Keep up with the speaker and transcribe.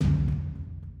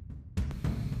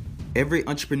Every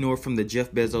entrepreneur from the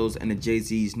Jeff Bezos and the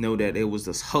Jay-Z's know that it was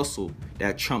this hustle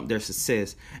that trumped their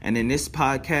success. And in this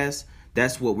podcast,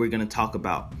 that's what we're going to talk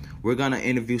about. We're going to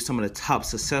interview some of the top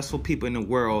successful people in the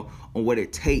world on what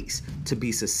it takes to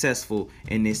be successful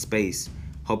in this space.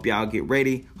 Hope y'all get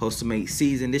ready. Host to make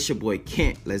season. This your boy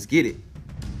Kent. Let's get it.